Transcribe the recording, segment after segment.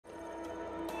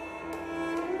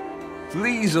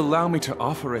Please allow me to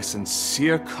offer a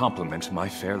sincere compliment, my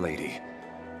fair lady.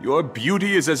 Your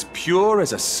beauty is as pure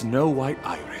as a snow-white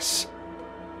iris.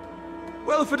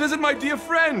 Well, if it isn't my dear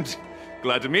friend!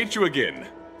 Glad to meet you again.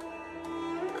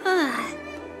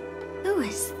 Who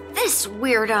is this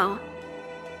weirdo?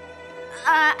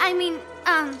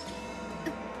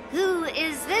 Who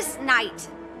is this knight?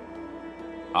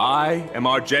 I am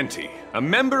Argenti, a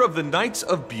member of the Knights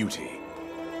of Beauty.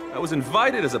 I was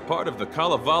invited as a part of the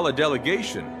Kalevala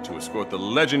delegation to escort the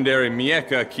legendary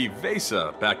Mieka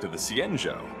Kivesa back to the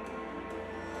Cienjo.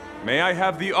 May I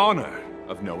have the honor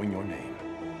of knowing your name?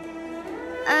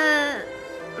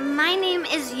 My name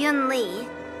is Yunli.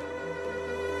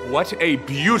 What a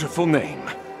beautiful name!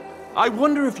 I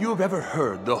wonder if you have ever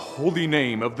heard the holy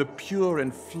name of the pure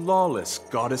and flawless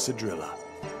Goddess Adrilla.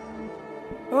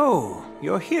 Oh,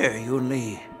 you're here,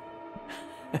 Yunli.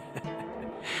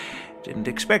 Didn't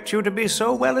expect you to be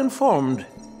so well informed.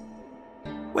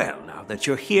 Well, now that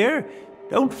you're here,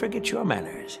 don't forget your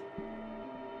manners.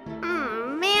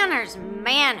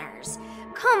 Manners.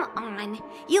 Come on.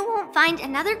 You won't find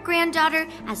another granddaughter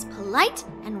as polite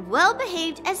and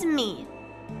well-behaved as me.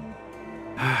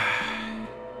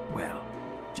 Well,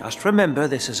 just remember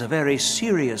this is a very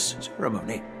serious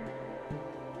ceremony.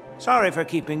 Sorry for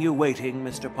keeping you waiting,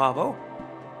 Mr. Pavo.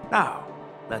 Now,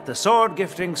 let the sword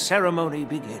gifting ceremony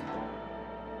begin.